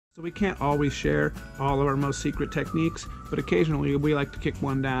So we can't always share all of our most secret techniques, but occasionally we like to kick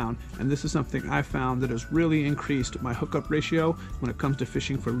one down, and this is something I found that has really increased my hookup ratio when it comes to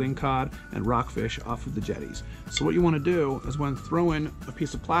fishing for lingcod and rockfish off of the jetties. So what you want to do is when throwing a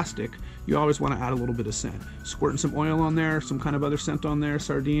piece of plastic, you always want to add a little bit of scent. Squirting some oil on there, some kind of other scent on there,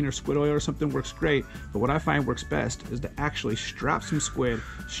 sardine or squid oil or something works great, but what I find works best is to actually strap some squid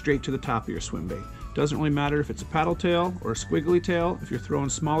straight to the top of your swim bait. Doesn't really matter if it's a paddle tail or a squiggly tail. If you're throwing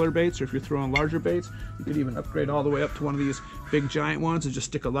smaller baits or if you're throwing larger baits, you could even upgrade all the way up to one of these big giant ones and just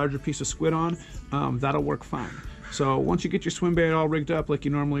stick a larger piece of squid on. That'll work fine. So once you get your swim bait all rigged up like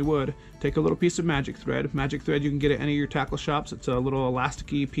you normally would, take a little piece of magic thread. Magic thread you can get at any of your tackle shops. It's a little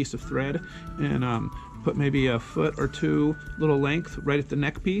elasticy piece of thread, and put maybe a foot or two little length right at the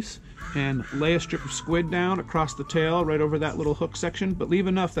neck piece, and lay a strip of squid down across the tail right over that little hook section, but leave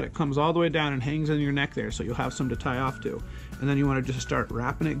enough that it comes all the way down and hangs in your neck there, so you'll have some to tie off to. And then you want to just start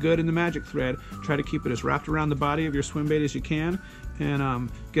wrapping it good in the magic thread. Try to keep it as wrapped around the body of your swim bait as you can,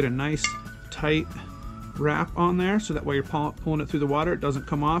 and get a nice tight wrap on there, so that way you're pulling it through the water, it doesn't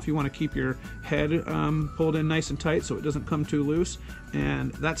come off. You want to keep your head pulled in nice and tight so it doesn't come too loose,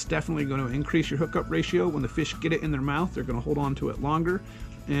 and that's definitely going to increase your hookup ratio. When the fish get it in their mouth, they're going to hold on to it longer,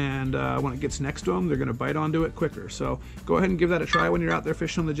 and when it gets next to them, they're going to bite onto it quicker. So go ahead and give that a try when you're out there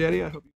fishing on the jetty. I hope